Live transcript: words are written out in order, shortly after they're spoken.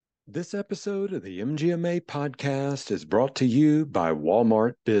This episode of the MGMA podcast is brought to you by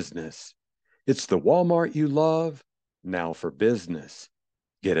Walmart Business. It's the Walmart you love, now for business.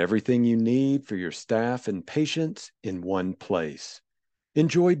 Get everything you need for your staff and patients in one place.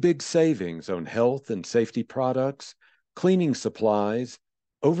 Enjoy big savings on health and safety products, cleaning supplies,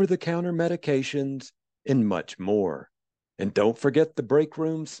 over-the-counter medications, and much more. And don't forget the break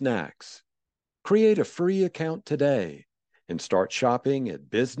room snacks. Create a free account today and start shopping at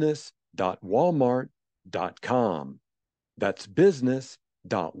business.walmart.com. That's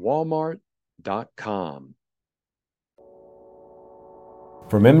business.walmart.com.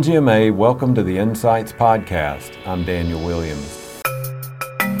 From MGMA, welcome to the Insights Podcast. I'm Daniel Williams.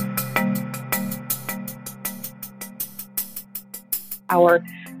 Our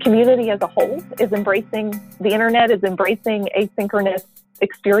community as a whole is embracing the internet, is embracing asynchronous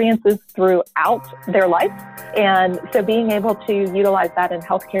experiences throughout their life. And so being able to utilize that in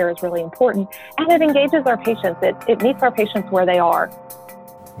healthcare is really important. And it engages our patients. It meets our patients where they are.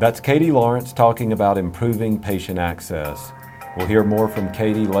 That's Katie Lawrence talking about improving patient access. We'll hear more from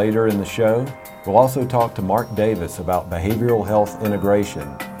Katie later in the show. We'll also talk to Mark Davis about behavioral health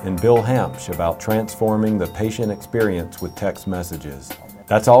integration and Bill Hampsch about transforming the patient experience with text messages.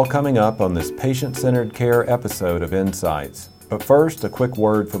 That's all coming up on this patient-centered care episode of Insights. But first, a quick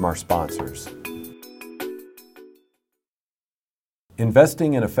word from our sponsors.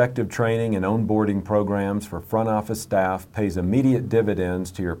 Investing in effective training and onboarding programs for front office staff pays immediate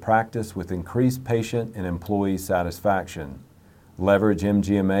dividends to your practice with increased patient and employee satisfaction. Leverage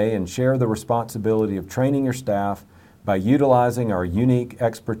MGMA and share the responsibility of training your staff by utilizing our unique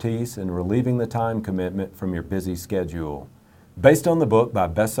expertise and relieving the time commitment from your busy schedule. Based on the book by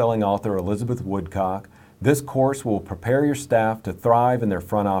best-selling author Elizabeth Woodcock, this course will prepare your staff to thrive in their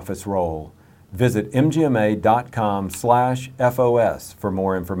front office role. Visit mgma.com/FOS for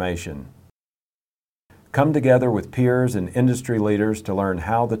more information. Come together with peers and industry leaders to learn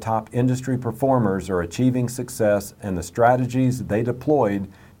how the top industry performers are achieving success and the strategies they deployed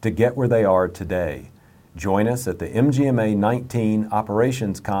to get where they are today. Join us at the MGMA 19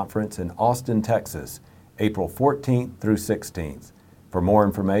 Operations Conference in Austin, Texas, April 14th through 16th. For more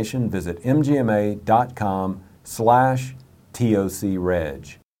information, visit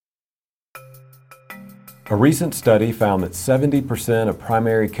mgma.com/TOCReg. A recent study found that 70% of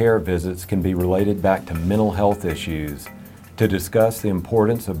primary care visits can be related back to mental health issues. To discuss the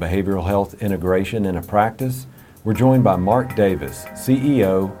importance of behavioral health integration in a practice, we're joined by Mark Davis,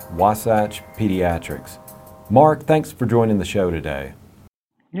 CEO, Wasatch Pediatrics. Mark, thanks for joining the show today.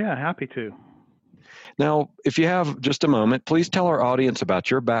 Yeah, happy to. Now, if you have just a moment, please tell our audience about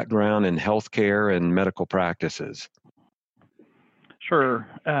your background in healthcare and medical practices. Sure.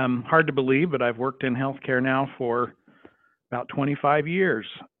 Hard to believe, but I've worked in healthcare now for about 25 years.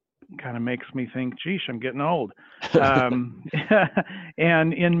 Kind of makes me think, geez, I'm getting old. And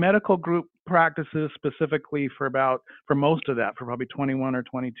in medical group practices specifically for most of that, for probably 21 or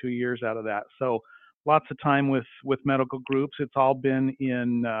 22 years out of that. So lots of time with medical groups. It's all been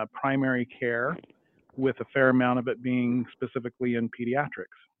in primary care, with a fair amount of it being specifically in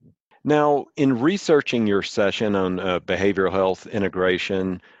pediatrics. Now, in researching your session on behavioral health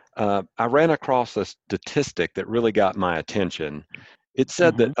integration, I ran across a statistic that really got my attention. It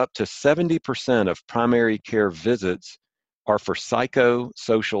said that up to 70% of primary care visits are for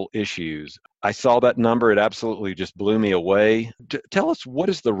psychosocial issues. I saw that number. It absolutely just blew me away. Tell us, what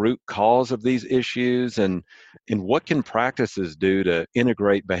is the root cause of these issues, and what can practices do to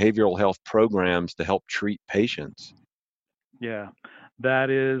integrate behavioral health programs to help treat patients? Yeah, that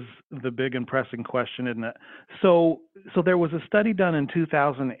is the big and pressing question, isn't it? So there was a study done in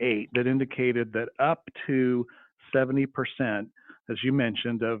 2008 that indicated that up to 70%, as you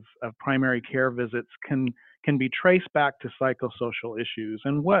mentioned, of primary care visits can be traced back to psychosocial issues.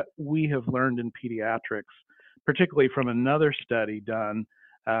 And what we have learned in pediatrics, particularly from another study done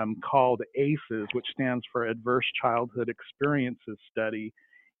called ACEs, which stands for Adverse Childhood Experiences Study,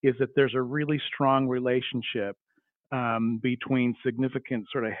 is that there's a really strong relationship between significant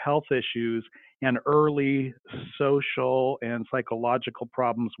sort of health issues and early social and psychological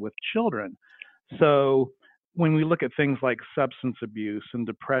problems with children. So when we look at things like substance abuse and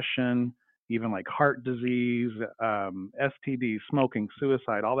depression, even like heart disease, STDs, smoking,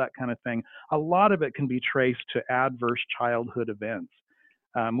 suicide, all that kind of thing, a lot of it can be traced to adverse childhood events,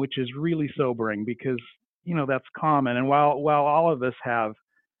 which is really sobering because, that's common. And while all of us have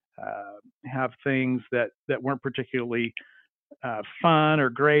things that weren't particularly fun or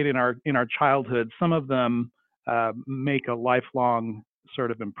great in our childhood, some of them make a lifelong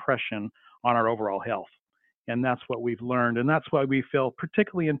sort of impression on our overall health. And that's what we've learned. And that's why we feel,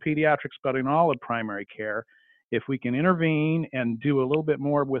 particularly in pediatrics, but in all of primary care, if we can intervene and do a little bit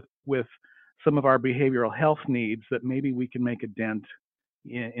more with some of our behavioral health needs, that maybe we can make a dent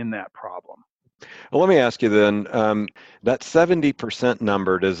in that problem. Well, let me ask you then, that 70%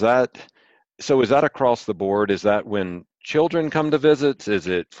 number, is that across the board? Is that when children come to visits? Is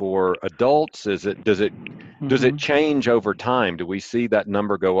it for adults? Does it change over time? Do we see that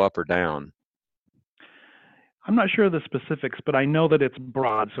number go up or down? I'm not sure of the specifics, but I know that it's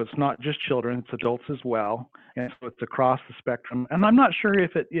broad. So it's not just children, it's adults as well. And so it's across the spectrum. And I'm not sure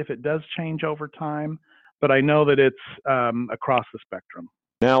if it does change over time, but I know that it's across the spectrum.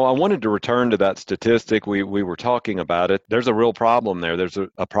 Now, I wanted to return to that statistic. We were talking about it. There's a real problem there. There's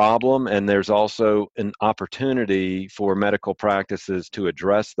a problem, and there's also an opportunity for medical practices to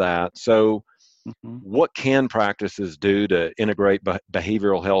address that. So what can practices do to integrate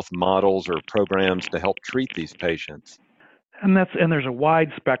behavioral health models or programs to help treat these patients? And there's a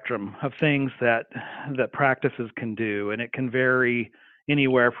wide spectrum of things that practices can do, and it can vary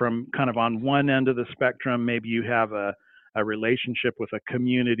anywhere from kind of on one end of the spectrum. Maybe you have a relationship with a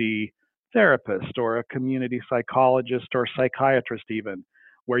community therapist or a community psychologist or psychiatrist even,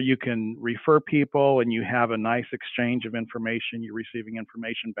 where you can refer people and you have a nice exchange of information, you're receiving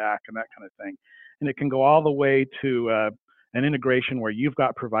information back and that kind of thing. And it can go all the way to an integration where you've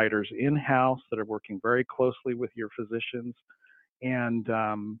got providers in-house that are working very closely with your physicians and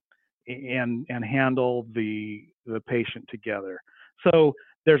handle the patient together. So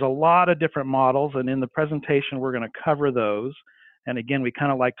there's a lot of different models, and in the presentation we're going to cover those. And again, we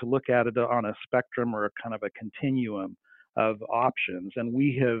kind of like to look at it on a spectrum or a kind of a continuum of options. And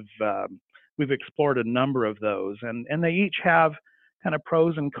we've explored a number of those, and they each have kind of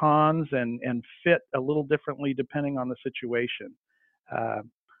pros and cons and fit a little differently depending on the situation.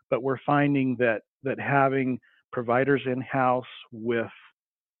 But we're finding that having providers in-house with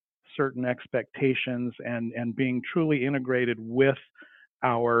certain expectations and being truly integrated with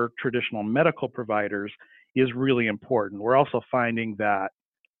our traditional medical providers is really important. We're also finding that,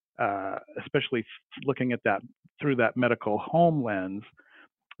 especially looking at that through that medical home lens,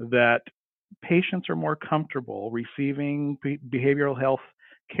 that patients are more comfortable receiving behavioral health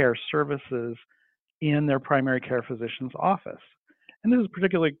care services in their primary care physician's office. And this is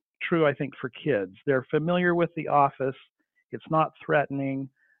particularly true, I think, for kids. They're familiar with the office. It's not threatening.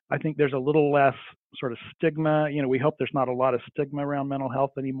 I think there's a little less sort of stigma. You know, we hope there's not a lot of stigma around mental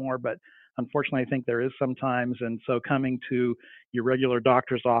health anymore, but unfortunately, I think there is sometimes. And so coming to your regular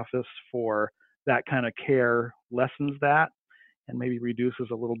doctor's office for that kind of care lessens that and maybe reduces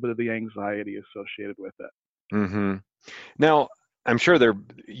a little bit of the anxiety associated with it. Mm-hmm. Now, I'm sure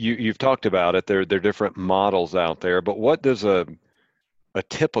you've talked about it. There are different models out there, but what does a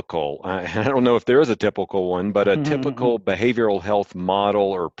typical, I don't know if there is a typical one, but a typical behavioral health model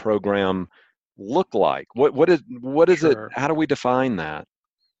or program look like? What is it? How do we define that?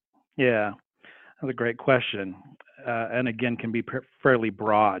 Yeah, that's a great question. And again, can be fairly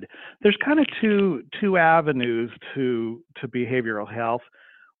broad. There's kind of two avenues to behavioral health.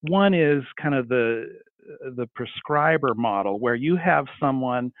 One is kind of the prescriber model, where you have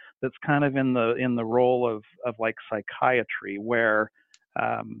someone that's kind of in the role of like psychiatry, where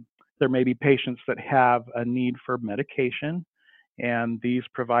there may be patients that have a need for medication, and these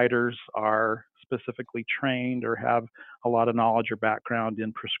providers are specifically trained or have a lot of knowledge or background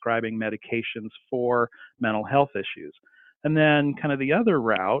in prescribing medications for mental health issues. And then kind of the other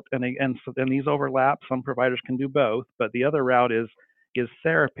route, and these overlap, some providers can do both, but the other route is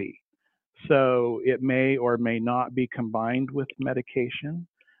therapy. So it may or may not be combined with medication,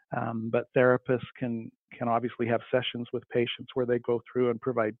 but therapists can obviously have sessions with patients where they go through and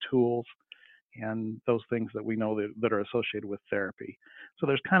provide tools and those things that we know that are associated with therapy. So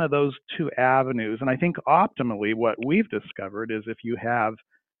there's kind of those two avenues. And I think optimally what we've discovered is if you have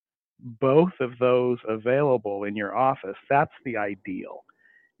both of those available in your office, that's the ideal.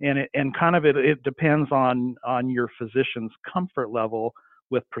 And it depends on your physician's comfort level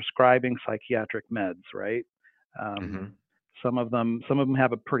with prescribing psychiatric meds, right? Some of them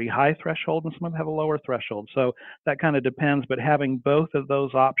have a pretty high threshold and some of them have a lower threshold. So that kind of depends, but having both of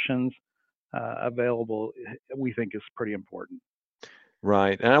those options available, we think is pretty important.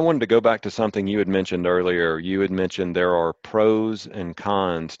 Right. And I wanted to go back to something you had mentioned earlier. You had mentioned there are pros and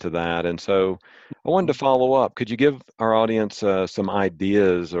cons to that. And so I wanted to follow up. Could you give our audience some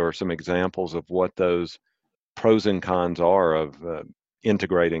ideas or some examples of what those pros and cons are of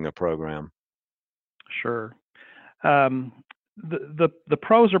integrating a program? Sure. The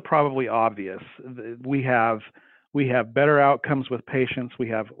pros are probably obvious. We have We have better outcomes with patients. We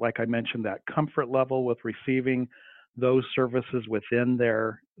have, like I mentioned, that comfort level with receiving those services within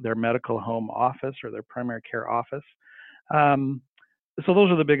their medical home office or their primary care office. So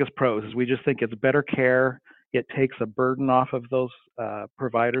those are the biggest pros. Is we just think it's better care. It takes a burden off of those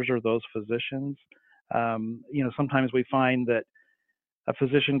providers or those physicians. Sometimes we find that a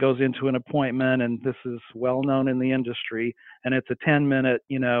physician goes into an appointment, and this is well known in the industry, and it's a 10-minute,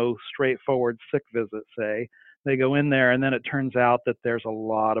 straightforward sick visit, say. They go in there, and then it turns out that there's a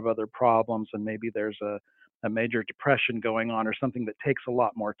lot of other problems, and maybe there's a major depression going on or something that takes a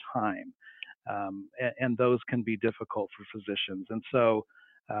lot more time. And those can be difficult for physicians. And so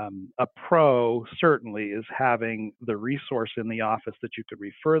a pro certainly is having the resource in the office that you could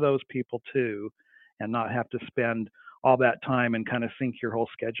refer those people to and not have to spend all that time and kind of sync your whole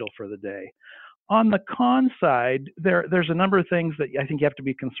schedule for the day. On the con side, there's a number of things that I think you have to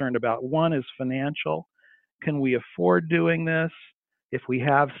be concerned about. One is financial. Can we afford doing this? If we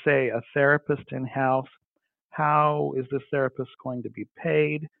have, say, a therapist in-house, how is this therapist going to be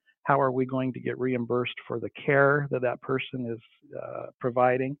paid? How are we going to get reimbursed for the care that person is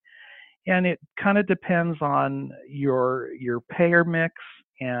providing? And it kind of depends on your payer mix,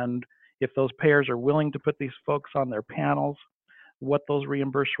 and if those payers are willing to put these folks on their panels, what those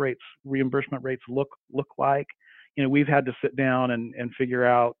reimbursement rates look like. We've had to sit down and figure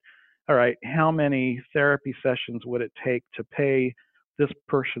out, all right, how many therapy sessions would it take to pay this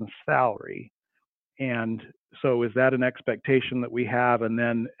person's salary? And so is that an expectation that we have? And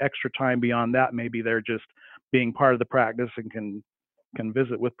then extra time beyond that, maybe they're just being part of the practice and can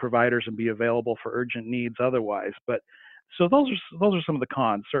visit with providers and be available for urgent needs otherwise. But so those are some of the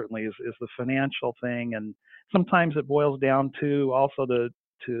cons, certainly, is the financial thing. And sometimes it boils down to also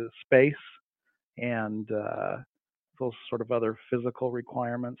to space and those sort of other physical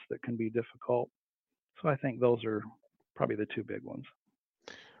requirements that can be difficult. So I think those are probably the two big ones.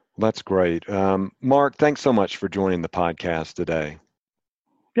 That's great. Mark, thanks so much for joining the podcast today.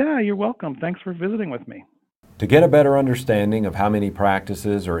 Yeah, you're welcome. Thanks for visiting with me. To get a better understanding of how many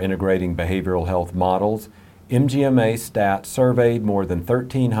practices are integrating behavioral health models, MGMA Stat surveyed more than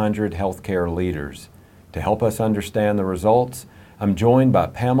 1,300 healthcare leaders. To help us understand the results, I'm joined by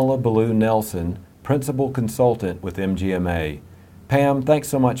Pamela Ballou Nelson, Principal Consultant with MGMA. Pam, thanks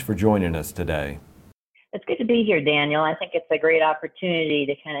so much for joining us today. It's good to be here, Daniel. I think it's a great opportunity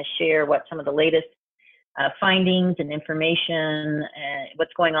to kind of share what some of the latest findings and information and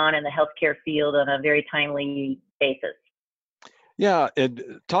what's going on in the healthcare field on a very timely basis. Yeah,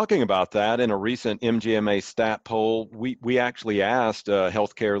 talking about that, in a recent MGMA Stat poll, we actually asked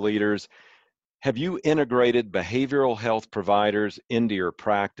healthcare leaders, have you integrated behavioral health providers into your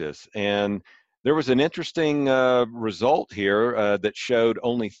practice? And there was an interesting result here that showed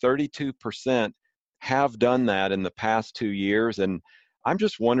only 32% have done that in the past 2 years. And I'm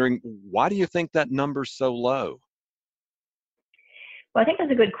just wondering, why do you think that number's so low? Well, I think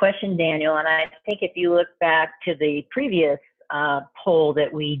that's a good question, Daniel. And I think if you look back to the previous poll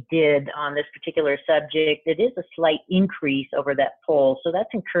that we did on this particular subject, it is a slight increase over that poll. So that's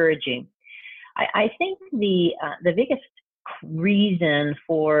encouraging. I think the biggest reason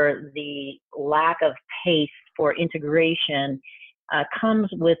for the lack of pace for integration comes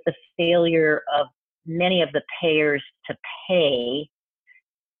with the failure of many of the payers to pay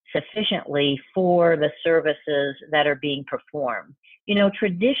sufficiently for the services that are being performed.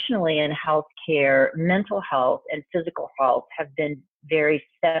 Traditionally in healthcare, mental health and physical health have been very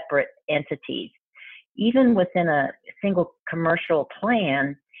separate entities. Even within a single commercial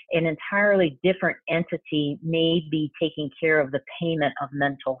plan, an entirely different entity may be taking care of the payment of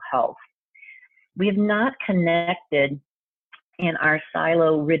mental health. We have not connected in our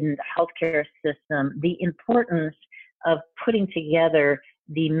silo-ridden healthcare system the importance of putting together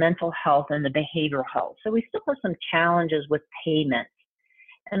the mental health and the behavioral health. So we still have some challenges with payments.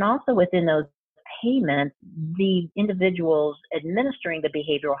 And also within those payments, the individuals administering the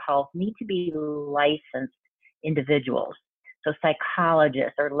behavioral health need to be licensed individuals. So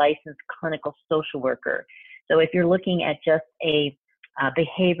psychologists or licensed clinical social worker. So if you're looking at just a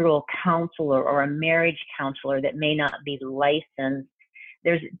behavioral counselor or a marriage counselor that may not be licensed,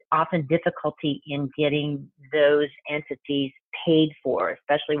 there's often difficulty in getting those entities paid for,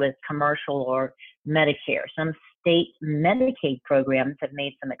 especially with commercial or Medicare. Some state Medicaid programs have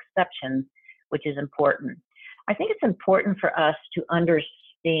made some exceptions, which is important. I think it's important for us to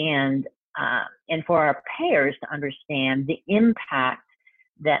understand and for our payers to understand the impact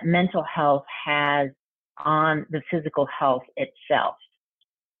that mental health has on the physical health itself.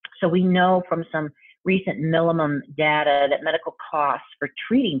 So we know from some recent minimum data that medical costs for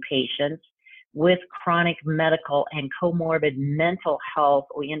treating patients with chronic medical and comorbid mental health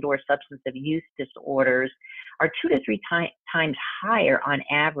and/or substance abuse disorders are 2 to 3 times higher on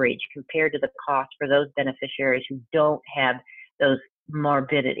average compared to the cost for those beneficiaries who don't have those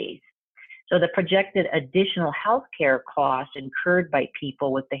morbidities. So the projected additional healthcare costs incurred by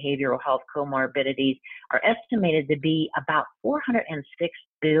people with behavioral health comorbidities are estimated to be about $406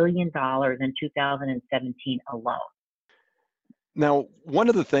 billion in 2017 alone. Now, one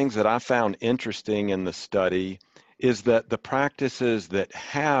of the things that I found interesting in the study is that the practices that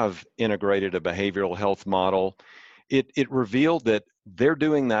have integrated a behavioral health model, it revealed that they're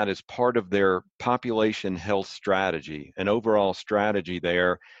doing that as part of their population health strategy, an overall strategy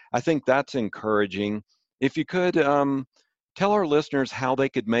there. I think that's encouraging. If you could tell our listeners how they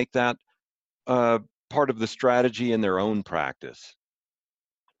could make that part of the strategy in their own practice.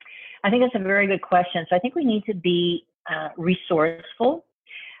 I think that's a very good question. So I think we need to be resourceful.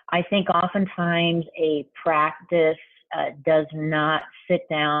 I think oftentimes a practice does not sit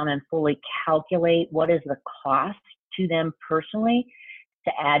down and fully calculate what is the cost to them personally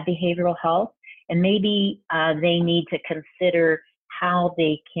to add behavioral health. And maybe they need to consider how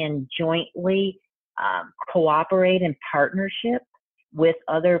they can jointly cooperate in partnership with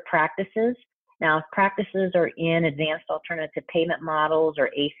other practices. Now, if practices are in advanced alternative payment models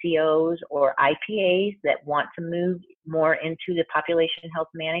or ACOs or IPAs that want to move more into the population health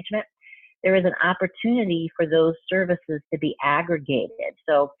management, there is an opportunity for those services to be aggregated.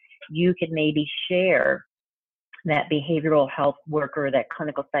 So you could maybe share that behavioral health worker, that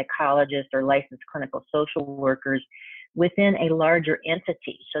clinical psychologist or licensed clinical social workers within a larger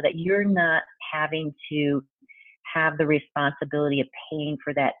entity so that you're not having to have the responsibility of paying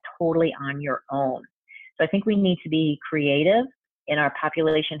for that totally on your own. So I think we need to be creative in our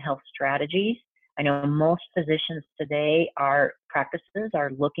population health strategies. I know most physicians today, our practices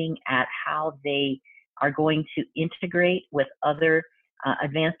are looking at how they are going to integrate with other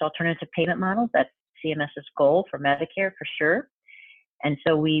advanced alternative payment models. That's CMS's goal for Medicare for sure. And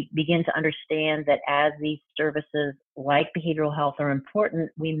so we begin to understand that as these services like behavioral health are important,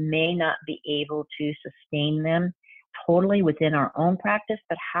 we may not be able to sustain them totally within our own practice,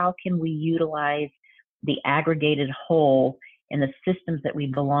 but how can we utilize the aggregated whole in the systems that we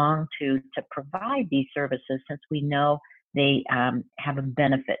belong to provide these services, since we know they have a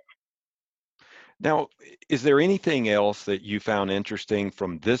benefit. Now, is there anything else that you found interesting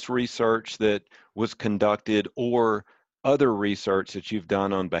from this research that was conducted or other research that you've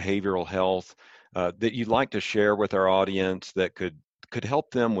done on behavioral health that you'd like to share with our audience that could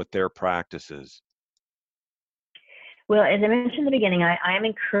help them with their practices? Well, as I mentioned in the beginning, I am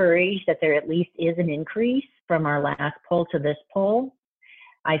encouraged that there at least is an increase from our last poll to this poll.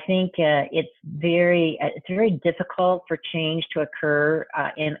 I think it's very difficult for change to occur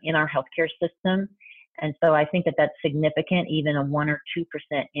in our healthcare system. And so I think that that's significant. Even a 1 or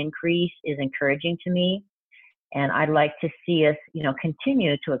 2% increase is encouraging to me. And I'd like to see us,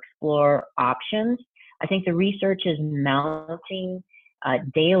 continue to explore options. I think the research is mounting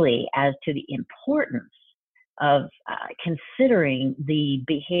daily as to the importance of considering the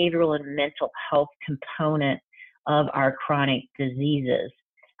behavioral and mental health component of our chronic diseases.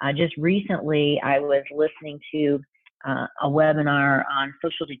 Just recently, I was listening to a webinar on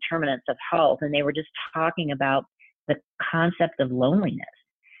social determinants of health, and they were just talking about the concept of loneliness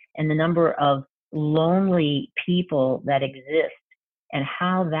and the number of lonely people that exist and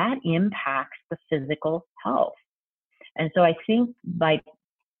how that impacts the physical health. And so I think by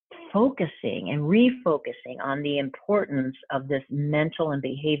focusing and refocusing on the importance of this mental and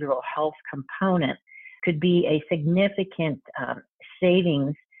behavioral health component could be a significant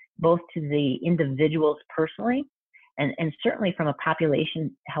savings both to the individuals personally and certainly from a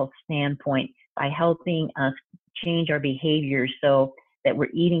population health standpoint by helping us change our behaviors so that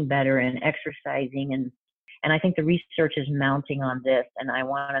we're eating better and exercising. And I think the research is mounting on this, and I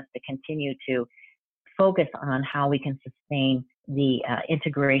want us to continue to focus on how we can sustain the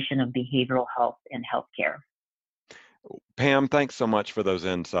integration of behavioral health in healthcare. Pam, thanks so much for those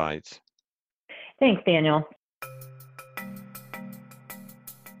insights. Thanks, Daniel.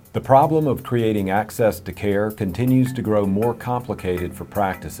 The problem of creating access to care continues to grow more complicated for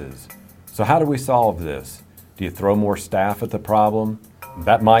practices. So how do we solve this? Do you throw more staff at the problem?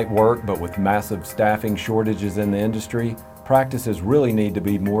 That might work, but with massive staffing shortages in the industry, practices really need to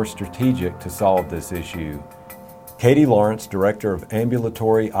be more strategic to solve this issue. Katie Lawrence, Director of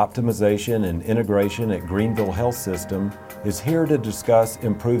Ambulatory Optimization and Integration at Greenville Health System, is here to discuss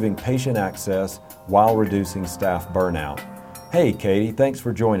improving patient access while reducing staff burnout. Hey, Katie, thanks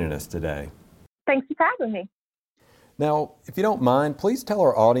for joining us today. Thanks for having me. Now, if you don't mind, please tell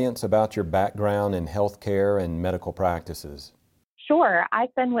our audience about your background in healthcare and medical practices. Sure.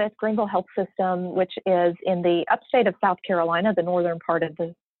 I've been with Greenville Health System, which is in the upstate of South Carolina, the northern part of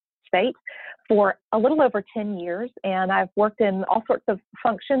the state, for a little over 10 years. And I've worked in all sorts of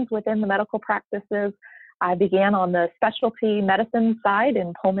functions within the medical practices. I began on the specialty medicine side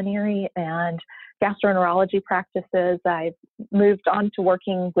in pulmonary and gastroenterology practices. I've moved on to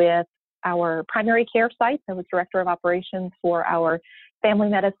working with our primary care sites. I was director of operations for our family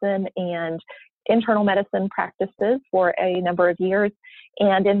medicine and internal medicine practices for a number of years.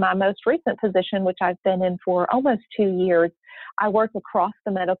 And in my most recent position, which I've been in for almost 2 years, I work across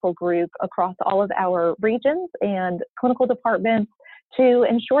the medical group, across all of our regions and clinical departments to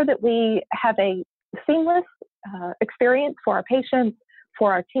ensure that we have a seamless experience for our patients,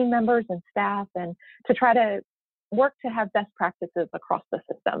 for our team members and staff, and to try to work to have best practices across the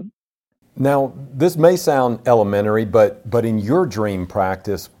system. Now, this may sound elementary, but in your dream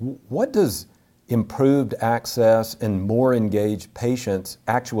practice, what does improved access and more engaged patients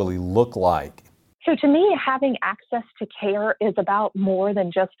actually look like? So to me, having access to care is about more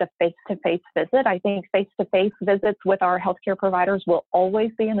than just a face-to-face visit. I think face-to-face visits with our healthcare providers will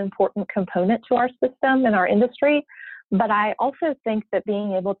always be an important component to our system and our industry. But I also think that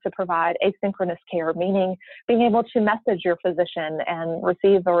being able to provide asynchronous care, meaning being able to message your physician and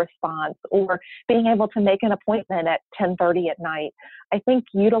receive a response, or being able to make an appointment at 10:30 at night, I think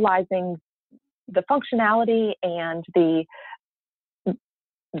utilizing the functionality and the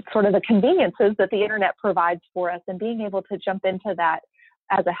sort of the conveniences that the internet provides for us and being able to jump into that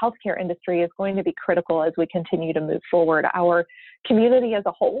as a healthcare industry is going to be critical as we continue to move forward. Our community as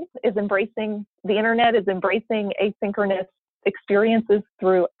a whole is embracing the internet, is embracing asynchronous experiences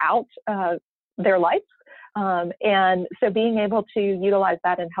throughout their lives. And so being able to utilize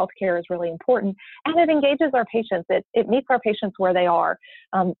that in healthcare is really important. And it engages our patients. It meets our patients where they are.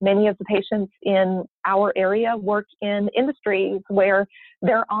 Many of the patients in our area work in industries where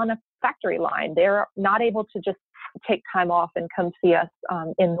they're on a factory line. They're not able to just take time off and come see us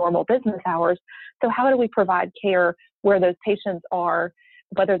in normal business hours. So how do we provide care where those patients are,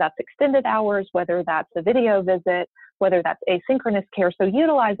 whether that's extended hours, whether that's a video visit, whether that's asynchronous care? So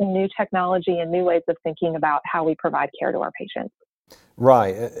utilizing new technology and new ways of thinking about how we provide care to our patients.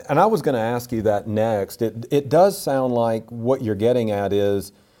 Right. And I was going to ask you that next. It does sound like what you're getting at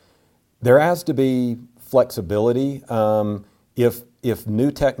is there has to be flexibility. If new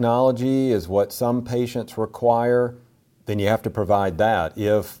technology is what some patients require, then you have to provide that.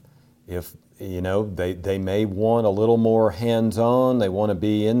 If you know, they may want a little more hands-on, they want to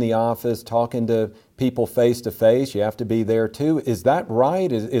be in the office talking to people face to face, you have to be there too. Is that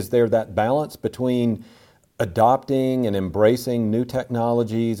right? Is there that balance between adopting and embracing new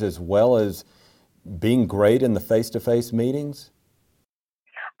technologies as well as being great in the face-to-face meetings?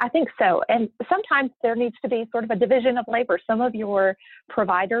 I think so. And sometimes there needs to be sort of a division of labor. Some of your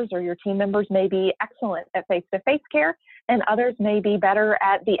providers or your team members may be excellent at face-to-face care, and others may be better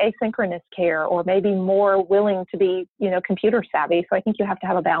at the asynchronous care or maybe more willing to be, computer savvy. So I think you have to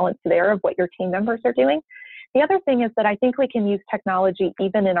have a balance there of what your team members are doing. The other thing is that I think we can use technology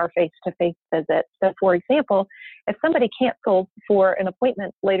even in our face-to-face visits. So for example, if somebody canceled for an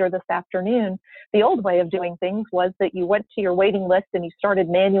appointment later this afternoon, the old way of doing things was that you went to your waiting list and you started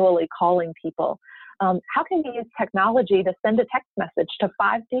manually calling people. How can we use technology to send a text message to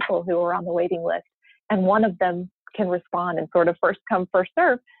 5 people who are on the waiting list, and one of them can respond and sort of first come, first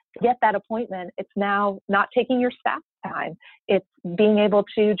serve to get that appointment? It's now not taking your staff time. It's being able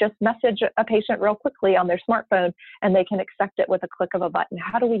to just message a patient real quickly on their smartphone and they can accept it with a click of a button.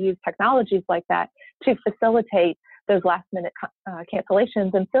 How do we use technologies like that to facilitate those last minute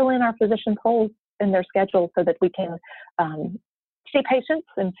cancellations and fill in our physicians' holes in their schedule so that we can see patients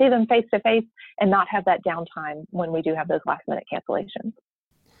and see them face to face and not have that downtime when we do have those last minute cancellations?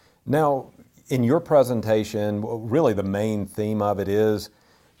 Now, in your presentation, really the main theme of it is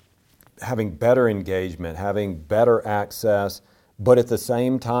having better engagement, having better access, but at the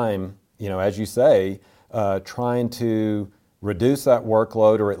same time, as you say, trying to reduce that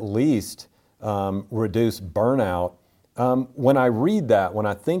workload or at least reduce burnout. When I read that, when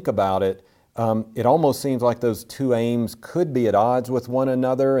I think about it, it almost seems like those two aims could be at odds with one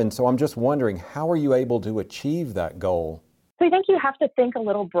another. And so I'm just wondering, how are you able to achieve that goal? So I think you have to think a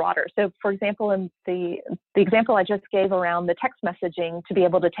little broader. So for example, in the example I just gave around the text messaging, to be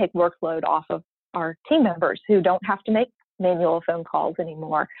able to take workload off of our team members who don't have to make manual phone calls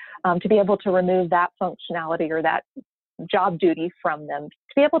anymore, to be able to remove that functionality or that job duty from them,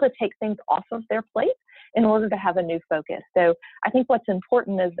 to be able to take things off of their plate in order to have a new focus. So I think what's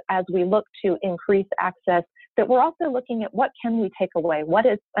important is as we look to increase access, that we're also looking at what can we take away? What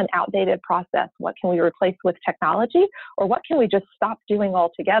is an outdated process? What can we replace with technology? Or what can we just stop doing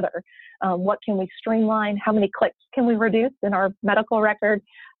altogether? What can we streamline? How many clicks can we reduce in our medical record?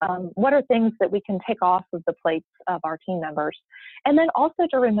 What are things that we can take off of the plates of our team members? And then also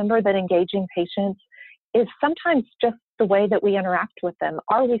to remember that engaging patients is sometimes just the way that we interact with them.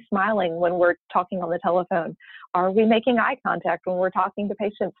 Are we smiling when we're talking on the telephone? Are we making eye contact when we're talking to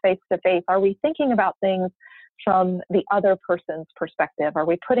patients face to face? Are we thinking about things from the other person's perspective? Are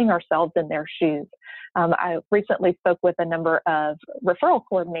we putting ourselves in their shoes? I recently spoke with a number of referral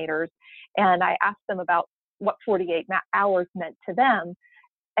coordinators, and I asked them about what 48 hours meant to them.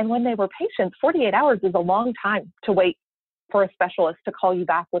 And when they were patients, 48 hours is a long time to wait for a specialist to call you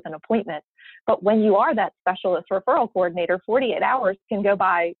back with an appointment. But when you are that specialist referral coordinator, 48 hours can go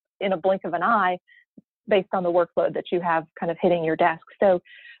by in a blink of an eye based on the workload that you have kind of hitting your desk. So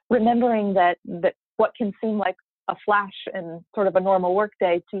remembering that what can seem like a flash and sort of a normal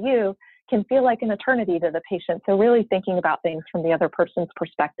workday to you can feel like an eternity to the patient. So really thinking about things from the other person's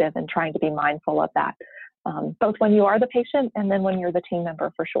perspective and trying to be mindful of that, both when you are the patient and then when you're the team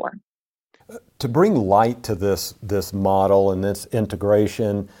member, for sure. To bring light to this model and this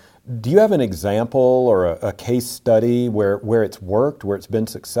integration, do you have an example or a case study where it's worked, where it's been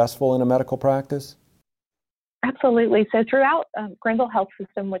successful in a medical practice? Absolutely. So throughout Greenville Health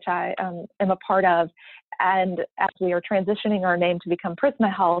System, which I am a part of, and as we are transitioning our name to become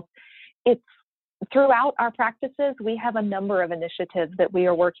Prisma Health, it's throughout our practices, we have a number of initiatives that we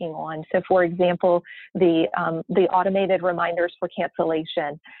are working on. So for example, the automated reminders for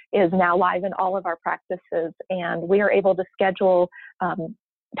cancellation is now live in all of our practices, and we are able to schedule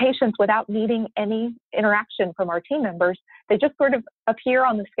patients without needing any interaction from our team members. They just sort of appear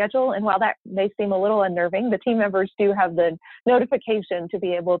on the schedule, and while that may seem a little unnerving, the team members do have the notification to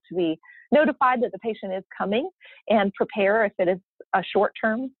be able to be notified that the patient is coming and prepare if it is a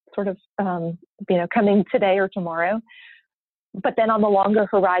short-term sort of, coming today or tomorrow. But then on the longer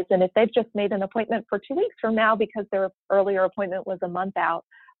horizon, if they've just made an appointment for 2 weeks from now because their earlier appointment was a month out,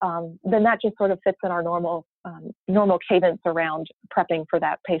 then that just sort of fits in our normal cadence around prepping for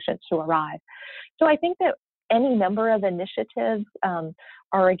that patient to arrive. So I think that any number of initiatives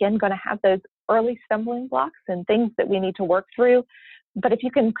are, again, going to have those early stumbling blocks and things that we need to work through. But if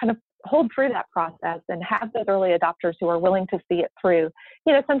you can kind of hold through that process and have those early adopters who are willing to see it through,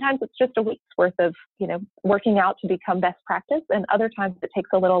 sometimes it's just a week's worth of, working out to become best practice. And other times it takes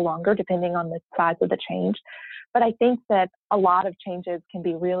a little longer depending on the size of the change. But I think that a lot of changes can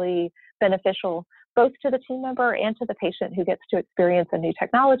be really beneficial both to the team member and to the patient who gets to experience a new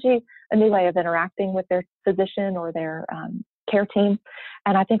technology, a new way of interacting with their physician or their care team.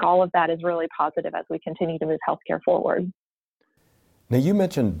 And I think all of that is really positive as we continue to move healthcare forward. Now, you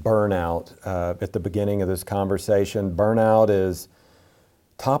mentioned burnout at the beginning of this conversation. Burnout is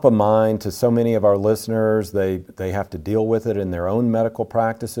top of mind to so many of our listeners. They have to deal with it in their own medical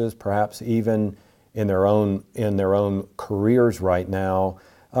practices, perhaps even in their own careers right now.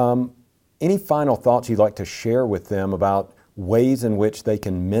 Any final thoughts you'd like to share with them about ways in which they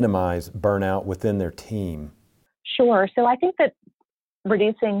can minimize burnout within their team? Sure. So I think that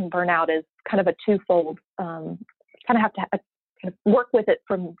reducing burnout is kind of a twofold, have to work with it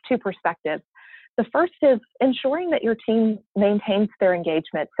from two perspectives. The first is ensuring that your team maintains their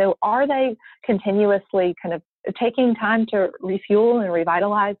engagement. So are they continuously kind of taking time to refuel and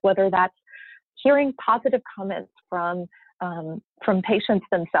revitalize, whether that's hearing positive comments from patients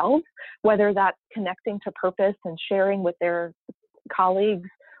themselves, whether that's connecting to purpose and sharing with their colleagues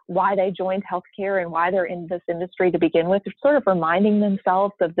why they joined healthcare and why they're in this industry to begin with, sort of reminding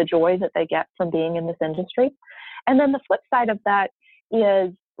themselves of the joy that they get from being in this industry. And then the flip side of that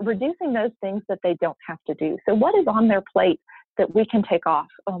is reducing those things that they don't have to do. So what is on their plate that we can take off?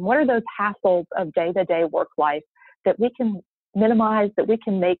 What are those hassles of day-to-day work life that we can minimize, that we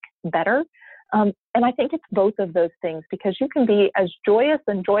can make better? And I think it's both of those things, because you can be as joyous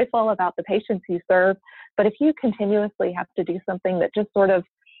and joyful about the patients you serve, but if you continuously have to do something that just sort of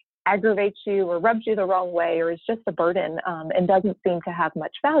aggravates you or rubs you the wrong way or is just a burden and doesn't seem to have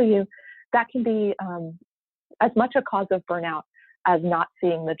much value, that can be as much a cause of burnout as not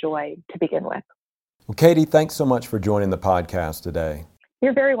seeing the joy to begin with. Well, Katie, thanks so much for joining the podcast today.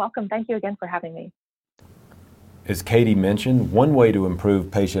 You're very welcome. Thank you again for having me. As Katie mentioned, one way to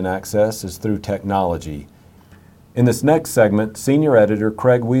improve patient access is through technology. In this next segment, Senior Editor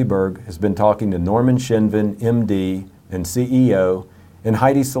Craig Weberg has been talking to Norman Shinven, MD and CEO, and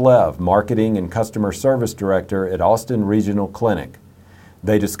Heidi Salev, Marketing and Customer Service Director at Austin Regional Clinic.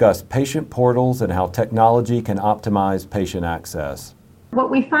 They discuss patient portals and how technology can optimize patient access.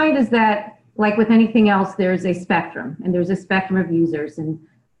 What we find is that, like with anything else, there's a spectrum, and there's a spectrum of users. And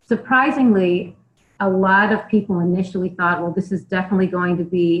surprisingly, a lot of people initially thought, well, this is definitely going to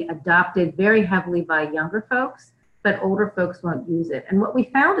be adopted very heavily by younger folks, but older folks won't use it. And what we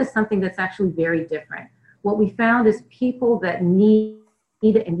found is something that's actually very different. What we found is people that need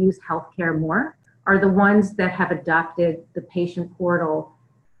and use healthcare more are the ones that have adopted the patient portal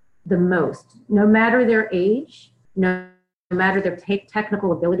the most. No matter their age, no matter their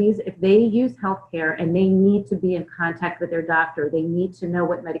technical abilities, if they use healthcare and they need to be in contact with their doctor, they need to know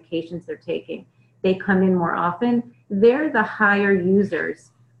what medications they're taking, they come in more often, they're the higher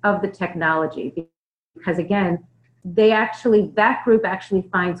users of the technology. Because again, that group actually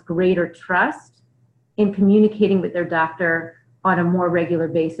finds greater trust in communicating with their doctor on a more regular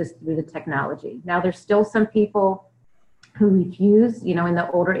basis through the technology. Now, there's still some people who refuse, in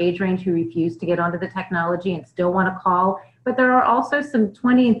the older age range, who refuse to get onto the technology and still want to call. But there are also some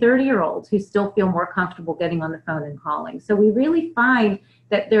 20 and 30-year-olds who still feel more comfortable getting on the phone and calling. So we really find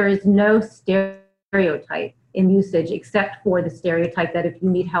that there is no stereotype in usage, except for the stereotype that if you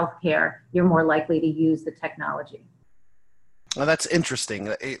need healthcare, you're more likely to use the technology. Well, that's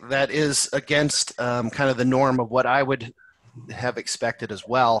interesting. That is against kind of the norm of what I would have expected as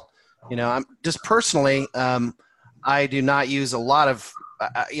well. I'm just personally, I do not use a lot of,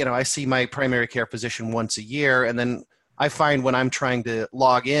 I see my primary care physician once a year, and then I find when I'm trying to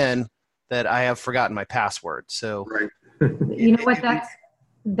log in that I have forgotten my password. So, right. You know what?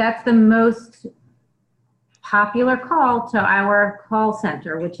 That's the most popular call to our call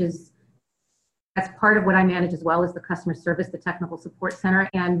center, that's part of what I manage as well as the customer service, the technical support center.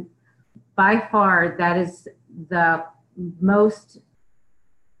 And by far, that is the most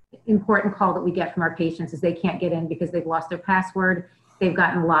important call that we get from our patients is they can't get in because they've lost their password. They've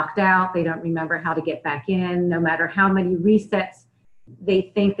gotten locked out. They don't remember how to get back in. No matter how many resets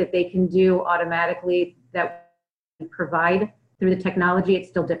they think that they can do automatically that we provide through the technology, it's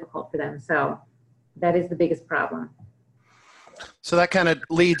still difficult for them. So that is the biggest problem. So that kind of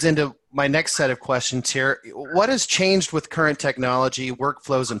leads into my next set of questions here. What has changed with current technology,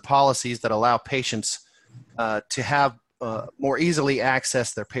 workflows, and policies that allow patients to have more easily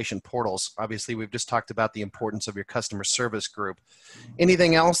access their patient portals? Obviously, we've just talked about the importance of your customer service group.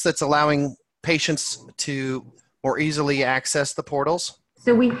 Anything else that's allowing patients to more easily access the portals?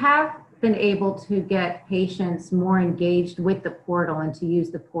 So we have been able to get patients more engaged with the portal and to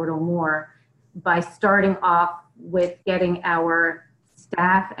use the portal more by starting off with getting our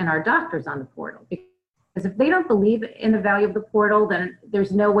staff and our doctors on the portal. Because if they don't believe in the value of the portal, then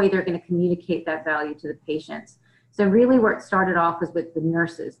there's no way they're going to communicate that value to the patients. So really where it started off was with the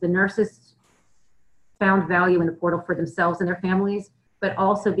nurses. The nurses found value in the portal for themselves and their families, but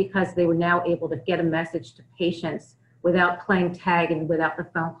also because they were now able to get a message to patients without playing tag and without the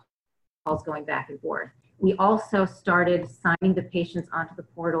phone calls going back and forth. We also started signing the patients onto the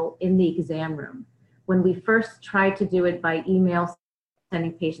portal in the exam room. When we first tried to do it by email,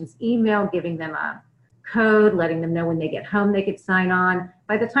 sending patients email, giving them a code, letting them know when they get home they could sign on.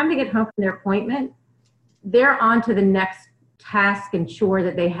 By the time they get home from their appointment, they're on to the next task and chore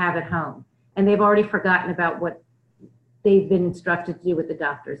that they have at home. And they've already forgotten about what they've been instructed to do with the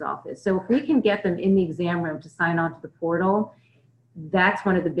doctor's office. So if we can get them in the exam room to sign on to the portal, that's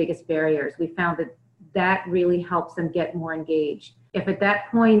one of the biggest barriers. We found that really helps them get more engaged. If at that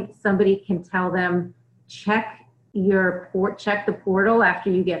point somebody can tell them, check the portal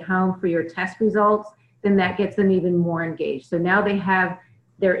after you get home for your test results, then that gets them even more engaged. So now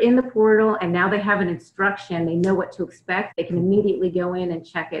they're in the portal and now they have an instruction. They know what to expect. They can immediately go in and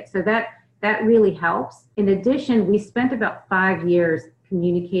check it. So that really helps. In addition, we spent about 5 years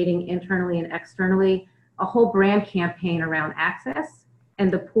communicating internally and externally a whole brand campaign around access.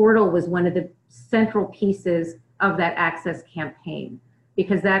 And the portal was one of the central pieces of that access campaign,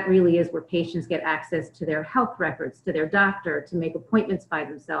 because that really is where patients get access to their health records, to their doctor, to make appointments by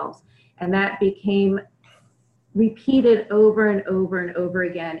themselves. And that became repeated over and over and over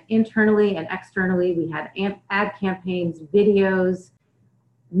again, internally and externally. We had ad campaigns, videos,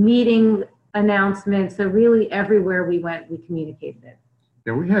 meeting announcements. So really everywhere we went, we communicated it.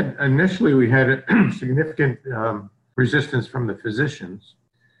 Yeah, we had a significant resistance from the physicians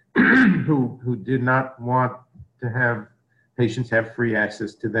who did not want to have patients have free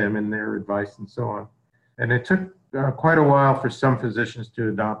access to them and their advice and so on. And it took quite a while for some physicians to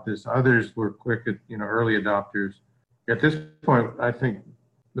adopt this. Others were quick at, early adopters. At this point, I think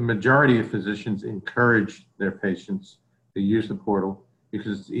the majority of physicians encourage their patients to use the portal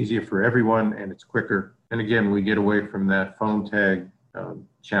because it's easier for everyone and it's quicker. And again, we get away from that phone tag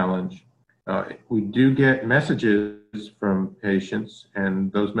challenge. We do get messages from patients,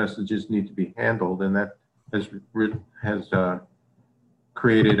 and those messages need to be handled, and that has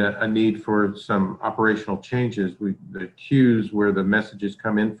created a need for some operational changes. The queues where the messages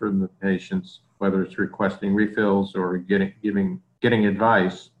come in from the patients, whether it's requesting refills or getting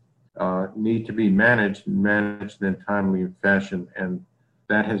advice, need to be managed in a timely fashion, and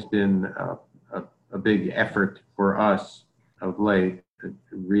that has been a big effort for us of late,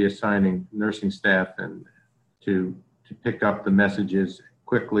 reassigning nursing staff and to pick up the messages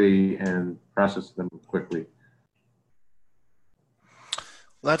quickly and process them quickly.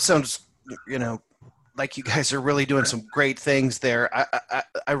 Well, that sounds, like you guys are really doing some great things there.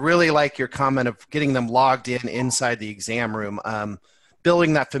 I really like your comment of getting them logged inside the exam room,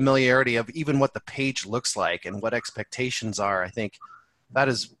 building that familiarity of even what the page looks like and what expectations are. I think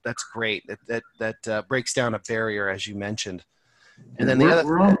that's great. That breaks down a barrier, as you mentioned. And then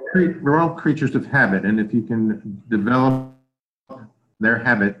we're all creatures of habit, and if you can develop their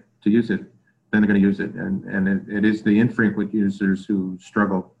habit to use it, then they're going to use it. And it is the infrequent users who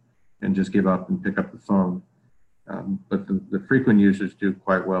struggle and just give up and pick up the phone. But the frequent users do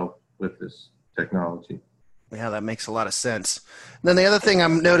quite well with this technology. Yeah, that makes a lot of sense. And then the other thing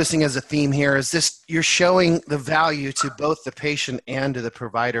I'm noticing as a theme here is this: you're showing the value to both the patient and to the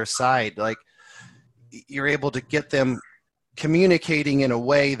provider side. Like, you're able to get them communicating in a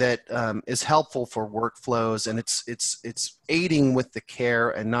way that is helpful for workflows, and it's aiding with the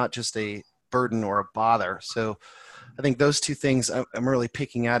care and not just a burden or a bother. So I think those two things I'm really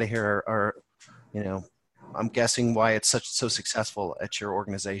picking out of here are I'm guessing why it's so successful at your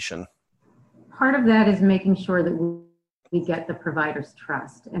organization. Part of that is making sure that we get the provider's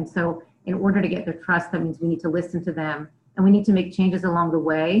trust. And so in order to get their trust, that means we need to listen to them, and we need to make changes along the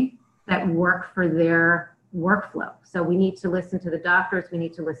way that work for their workflow. So we need to listen to the doctors, we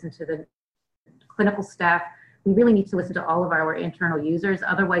need to listen to the clinical staff, we really need to listen to all of our internal users,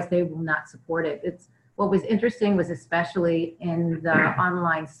 otherwise they will not support it. What was interesting was, especially in the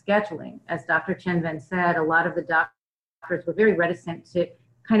online scheduling, as Dr. Chenven said, a lot of the doctors were very reticent to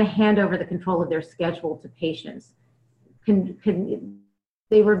kind of hand over the control of their schedule to patients.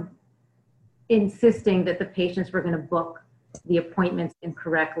 They were insisting that the patients were going to book the appointments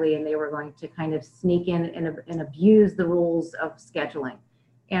incorrectly, and they were going to kind of sneak in and abuse the rules of scheduling.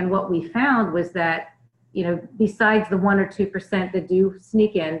 And what we found was that, besides the 1 or 2% that do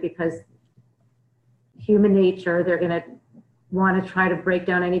sneak in, because human nature, they're going to want to try to break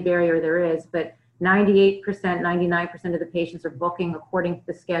down any barrier there is, but 98%, 99% of the patients are booking according to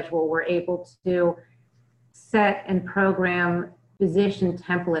the schedule. We're able to set and program physician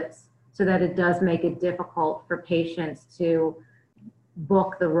templates so that it does make it difficult for patients to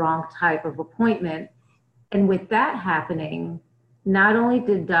book the wrong type of appointment. And with that happening, not only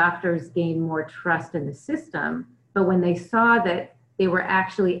did doctors gain more trust in the system, but when they saw that they were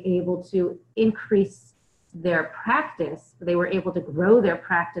actually able to increase their practice, they were able to grow their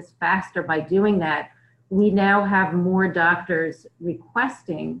practice faster by doing that. We now have more doctors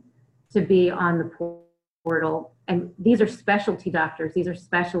requesting to be on the portal. And these are specialty doctors. These are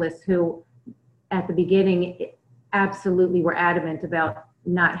specialists who, at the beginning, absolutely were adamant about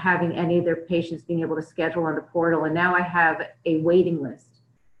not having any of their patients being able to schedule on the portal. And now I have a waiting list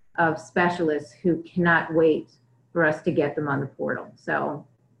of specialists who cannot wait for us to get them on the portal. So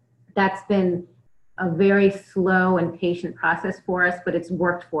that's been a very slow and patient process for us, but it's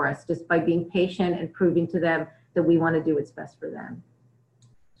worked for us just by being patient and proving to them that we want to do what's best for them.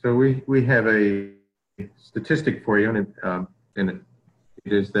 So we have a statistic for you, and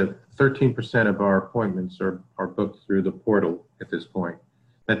it is that 13% of our appointments are booked through the portal at this point.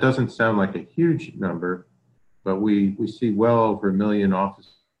 That doesn't sound like a huge number, but we see well over 1 million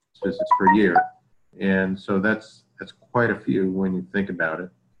office visits per year. And so that's quite a few when you think about it.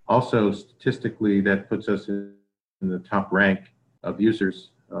 Also, statistically, that puts us in the top rank of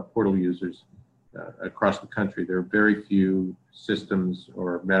users, portal users across the country. There are very few systems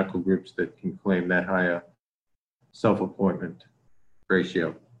or medical groups that can claim that high a self-appointment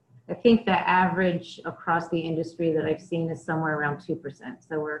ratio. I think the average across the industry that I've seen is somewhere around 2%.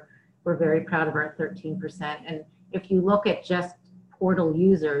 So we're very proud of our 13%. And if you look at just portal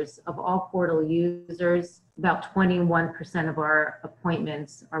users, of all portal users, about 21% of our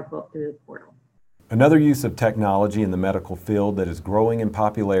appointments are booked through the portal. Another use of technology in the medical field that is growing in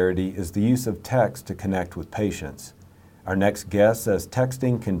popularity is the use of text to connect with patients. Our next guest says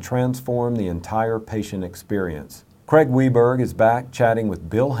texting can transform the entire patient experience. Craig Weberg is back chatting with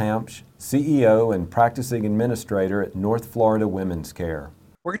Bill Hampsch, CEO and practicing administrator at North Florida Women's Care.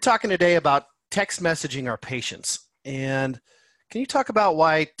 We're talking today about text messaging our patients and Can you talk about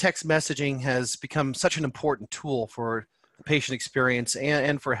why text messaging has become such an important tool for the patient experience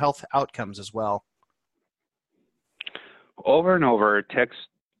and for health outcomes as well? Over and over, text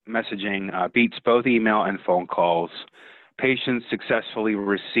messaging beats both email and phone calls. Patients successfully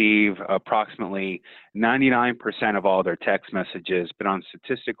receive approximately 99% of all their text messages, but on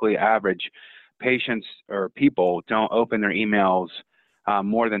statistically average, patients or people don't open their emails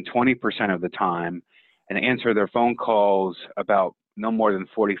more than 20% of the time and answer their phone calls about no more than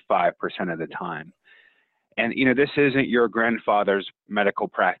 45% of the time. And, this isn't your grandfather's medical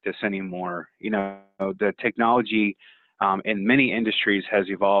practice anymore. The technology in many industries has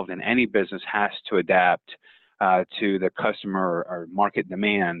evolved, and any business has to adapt to the customer or market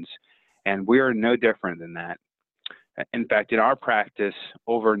demands. And we are no different than that. In fact, in our practice,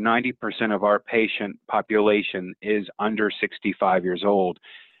 over 90% of our patient population is under 65 years old.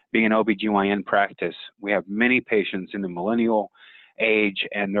 Being an OBGYN practice, we have many patients in the millennial age,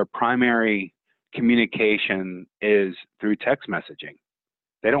 and their primary communication is through text messaging.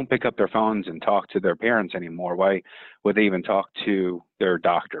 They don't pick up their phones and talk to their parents anymore. Why would they even talk to their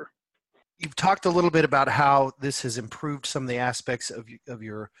doctor? You've talked a little bit about how this has improved some of the aspects of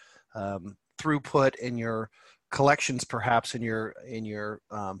your throughput and your collections, perhaps in your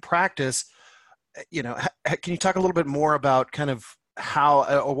practice. Can you talk a little bit more about kind of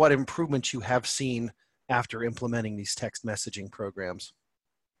how or what improvements you have seen after implementing these text messaging programs?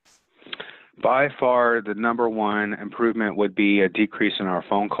 By far, the number one improvement would be a decrease in our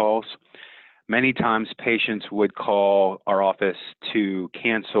phone calls. Many times patients would call our office to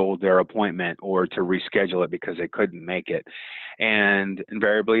cancel their appointment or to reschedule it because they couldn't make it. And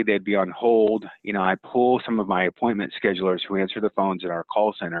invariably, they'd be on hold. I pull some of my appointment schedulers who answer the phones at our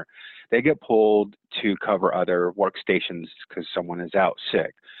call center. They get pulled to cover other workstations because someone is out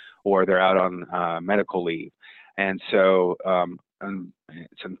sick or they're out on medical leave. And so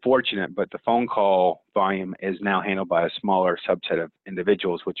it's unfortunate, but the phone call volume is now handled by a smaller subset of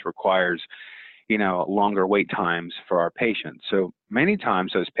individuals, which requires longer wait times for our patients. So many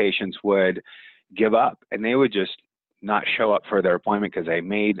times those patients would give up and they would just not show up for their appointment because they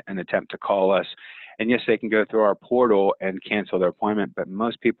made an attempt to call us. And yes, they can go through our portal and cancel their appointment, but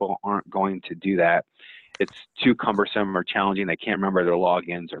most people aren't going to do that. It's too cumbersome or challenging. They can't remember their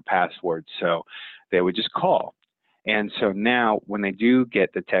logins or passwords, so they would just call. And so now when they do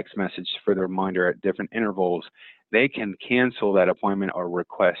get the text message for the reminder at different intervals, they can cancel that appointment or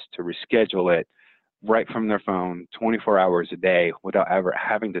request to reschedule it right from their phone 24 hours a day without ever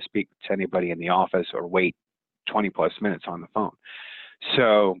having to speak to anybody in the office or wait 20 plus minutes on the phone.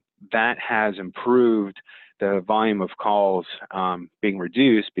 So that has improved the volume of calls being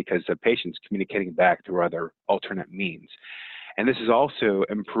reduced because the patient's communicating back through other alternate means. And this has also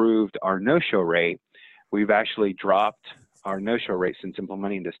improved our no-show rate. We've actually dropped our no-show rate since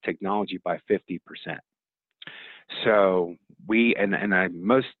implementing this technology by 50%. So I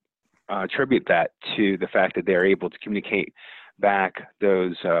most attribute that to the fact that they're able to communicate back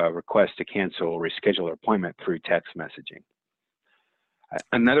those requests to cancel or reschedule their appointment through text messaging.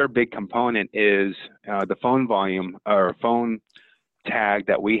 Another big component is the phone volume or phone tag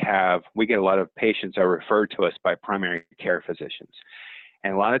that we have. We get a lot of patients are referred to us by primary care physicians.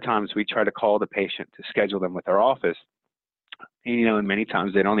 And a lot of times we try to call the patient to schedule them with our office. And many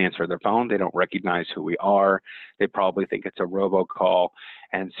times they don't answer their phone. They don't recognize who we are. They probably think it's a robocall.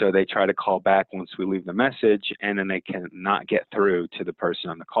 And so they try to call back once we leave the message, and then they cannot get through to the person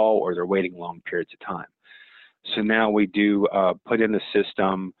on the call, or they're waiting long periods of time. So now we do put in the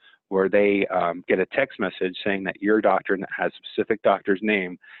system where they get a text message saying that your doctor that has a specific doctor's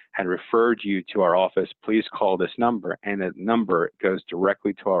name had referred you to our office. Please call this number. And the number goes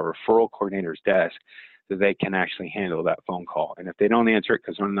directly to our referral coordinator's desk so they can actually handle that phone call. And if they don't answer it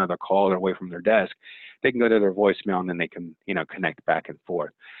because they're on another call or away from their desk, they can go to their voicemail and then they can, connect back and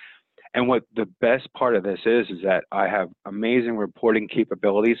forth. And what the best part of this is that I have amazing reporting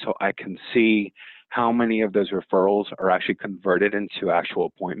capabilities, so I can see how many of those referrals are actually converted into actual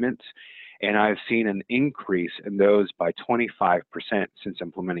appointments. And I've seen an increase in those by 25% since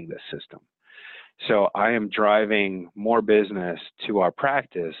implementing this system. So I am driving more business to our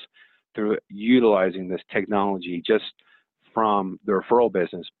practice through utilizing this technology just from the referral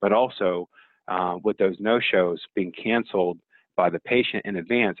business, but also with those no-shows being canceled by the patient in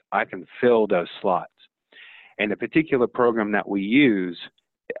advance, I can fill those slots. And the particular program that we use,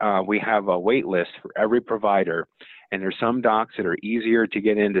 we have a wait list for every provider, and there's some docs that are easier to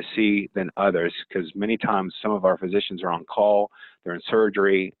get in to see than others because many times some of our physicians are on call, they're in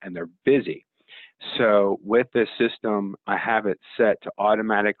surgery, and they're busy. So with this system, I have it set to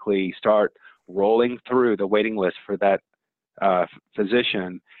automatically start rolling through the waiting list for that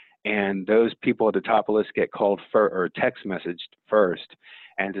physician, and those people at the top of the list get called or text messaged first,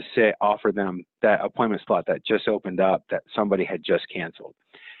 and to offer them that appointment slot that just opened up that somebody had just canceled.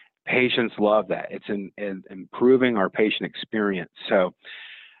 Patients love that. It's in improving our patient experience. So,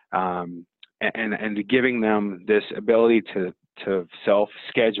 and giving them this ability to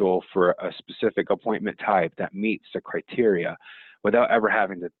self-schedule for a specific appointment type that meets the criteria without ever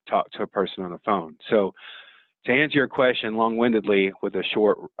having to talk to a person on the phone. So, to answer your question long-windedly with a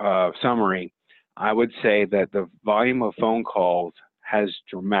short summary, I would say that the volume of phone calls has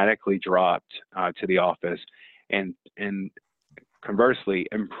dramatically dropped to the office, and conversely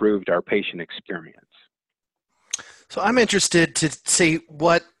improved our patient experience. So I'm interested to see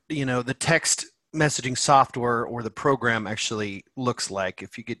what, the text messaging software or the program actually looks like.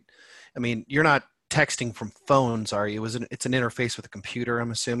 If you could, you're not texting from phones, are you? It's an interface with a computer, I'm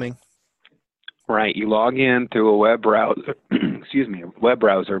assuming? Right. You log in through a web browser. Web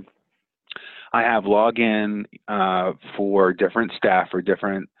browser. I have login for different staff or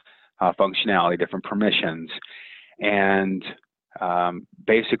different functionality, different permissions, and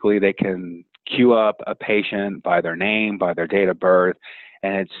basically they can queue up a patient by their name, by their date of birth,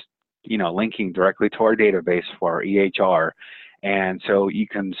 and it's linking directly to our database for our EHR. And so you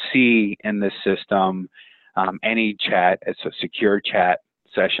can see in this system any chat. It's a secure chat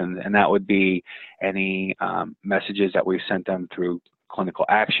session, and that would be any messages that we've sent them through clinical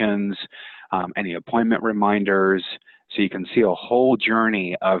actions, any appointment reminders. So you can see a whole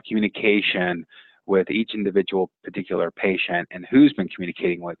journey of communication with each individual particular patient and who's been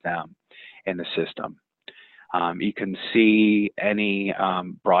communicating with them in the system. You can see any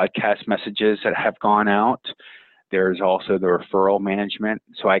broadcast messages that have gone out. There's also the referral management,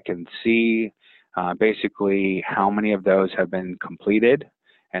 so I can see basically how many of those have been completed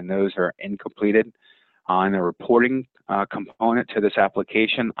and those are incompleted. On the reporting component to this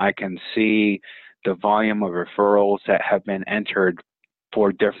application, I can see the volume of referrals that have been entered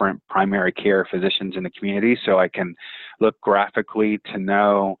for different primary care physicians in the community. So I can look graphically to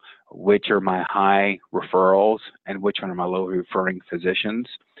know which are my high referrals and which one are my low referring physicians.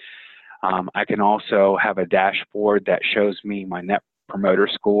 I can also have a dashboard that shows me my net promoter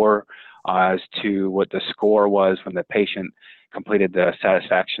score as to what the score was when the patient completed the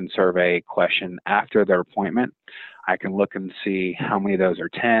satisfaction survey question after their appointment. I can look and see how many of those are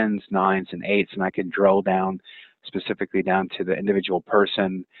 10s, 9s, and 8s, and I can drill down specifically down to the individual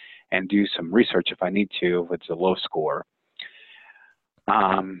person and do some research if I need to if it's a low score.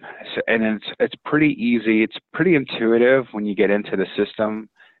 And it's pretty easy. It's pretty intuitive when you get into the system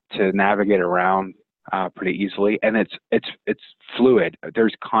to navigate around pretty easily, and it's fluid.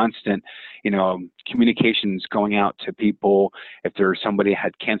 There's constant, communications going out to people if there's somebody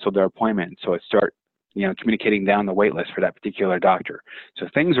had canceled their appointment, so it start, communicating down the wait list for that particular doctor. So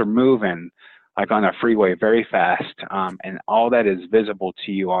things are moving like on a freeway very fast, and all that is visible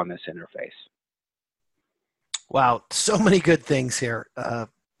to you on this interface. Wow, so many good things here.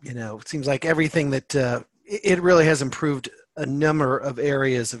 It seems like everything that it really has improved a number of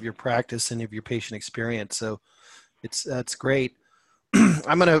areas of your practice and of your patient experience. So that's great.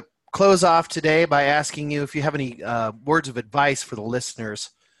 I'm going to close off today by asking you if you have any words of advice for the listeners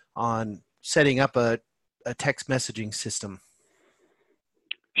on setting up a text messaging system.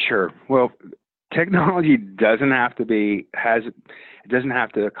 Sure. Well, technology doesn't have to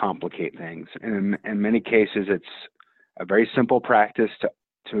complicate things. And in many cases, it's a very simple practice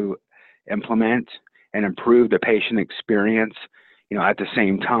to implement and improve the patient experience, at the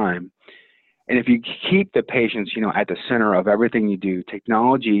same time. And if you keep the patients, at the center of everything you do,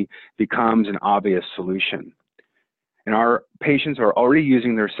 technology becomes an obvious solution. And our patients are already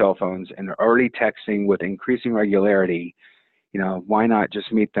using their cell phones and they're already texting with increasing regularity. Why not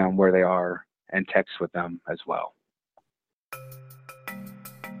just meet them where they are and text with them as well?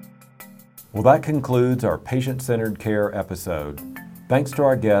 Well, that concludes our patient-centered care episode. Thanks to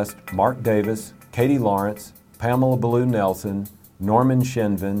our guests, Mark Davis, Katie Lawrence, Pamela Ballou-Nelson, Norman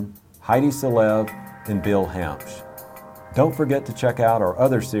Shinven, Heidi Salev, and Bill Hempsch. Don't forget to check out our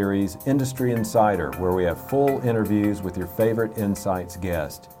other series, Industry Insider, where we have full interviews with your favorite Insights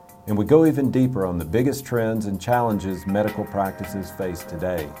guests. And we go even deeper on the biggest trends and challenges medical practices face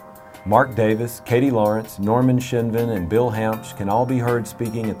today. Mark Davis, Katie Lawrence, Norman Shinven, and Bill Hempsch can all be heard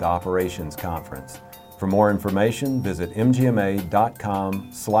speaking at the Operations Conference. For more information, visit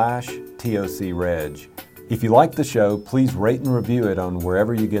mgma.com/TOCReg. If you like the show, please rate and review it on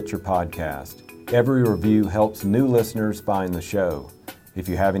wherever you get your podcast. Every review helps new listeners find the show. If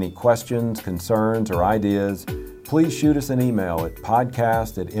you have any questions, concerns, or ideas, please shoot us an email at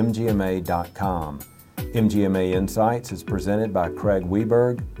podcast@mgma.com. MGMA Insights is presented by Craig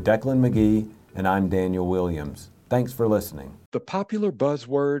Weberg, Declan McGee, and I'm Daniel Williams. Thanks for listening. The popular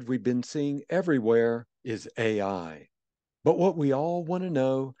buzzword we've been seeing everywhere is AI. But what we all want to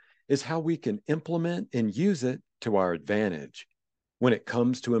know is how we can implement and use it to our advantage. When it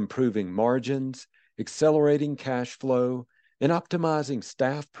comes to improving margins, accelerating cash flow, and optimizing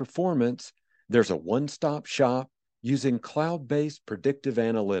staff performance, there's a one-stop shop using cloud-based predictive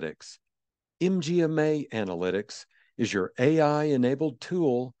analytics. MGMA Analytics is your AI-enabled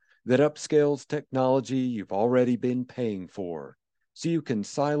tool that upscales technology you've already been paying for, so you can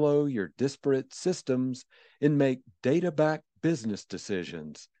silo your disparate systems and make data-backed business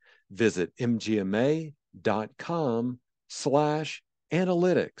decisions. Visit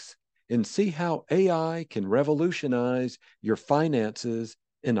mgma.com/analytics and see how AI can revolutionize your finances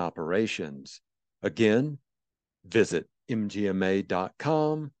and operations. Again, visit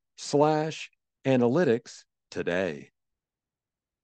mgma.com/analytics today.